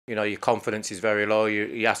you know, your confidence is very low.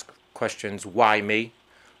 You ask questions, why me?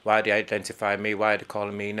 Why do they identify me? Why are they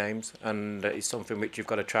calling me names? And it's something which you've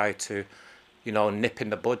got to try to, you know, nip in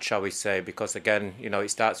the bud, shall we say, because again, you know, it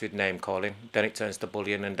starts with name calling, then it turns to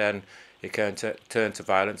bullying, and then it can turn to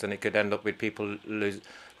violence, and it could end up with people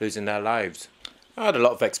losing their lives. I had a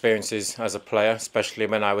lot of experiences as a player, especially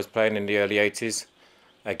when I was playing in the early 80s.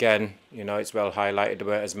 Again, you know, it's well highlighted there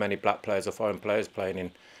weren't as many black players or foreign players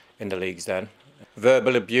playing in the leagues then.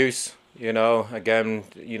 Verbal abuse, you know, again,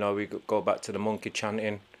 you know, we go back to the monkey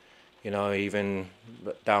chanting, you know, even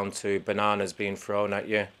down to bananas being thrown at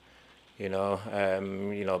you, you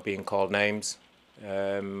know, being called names.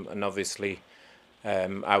 And obviously,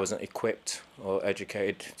 I wasn't equipped or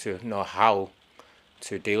educated to know how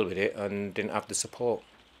to deal with it and didn't have the support.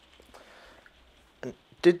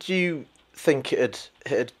 Did you think it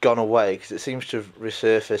had gone away? Because it seems to have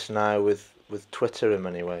resurfaced now with Twitter in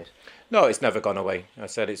many ways. No, it's never gone away. I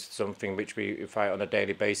said it's something which we fight on a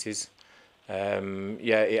daily basis.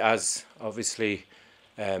 Yeah, it has obviously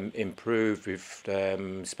improved, with,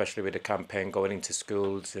 especially with the campaign going into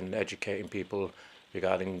schools and educating people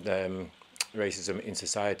regarding racism in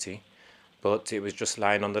society. But it was just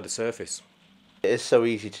lying under the surface. It is so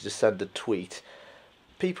easy to just send a tweet.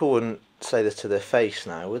 People wouldn't say this to their face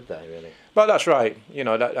now, would they? Really? Well, that's right. You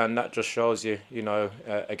know, that just shows you. You know,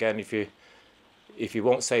 again, if you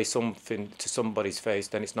won't say something to somebody's face,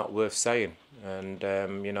 then it's not worth saying. And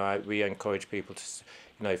you know, we encourage people to,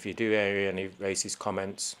 you know, if you do hear any racist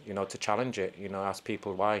comments, you know, to challenge it. You know, ask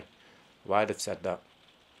people why they've said that.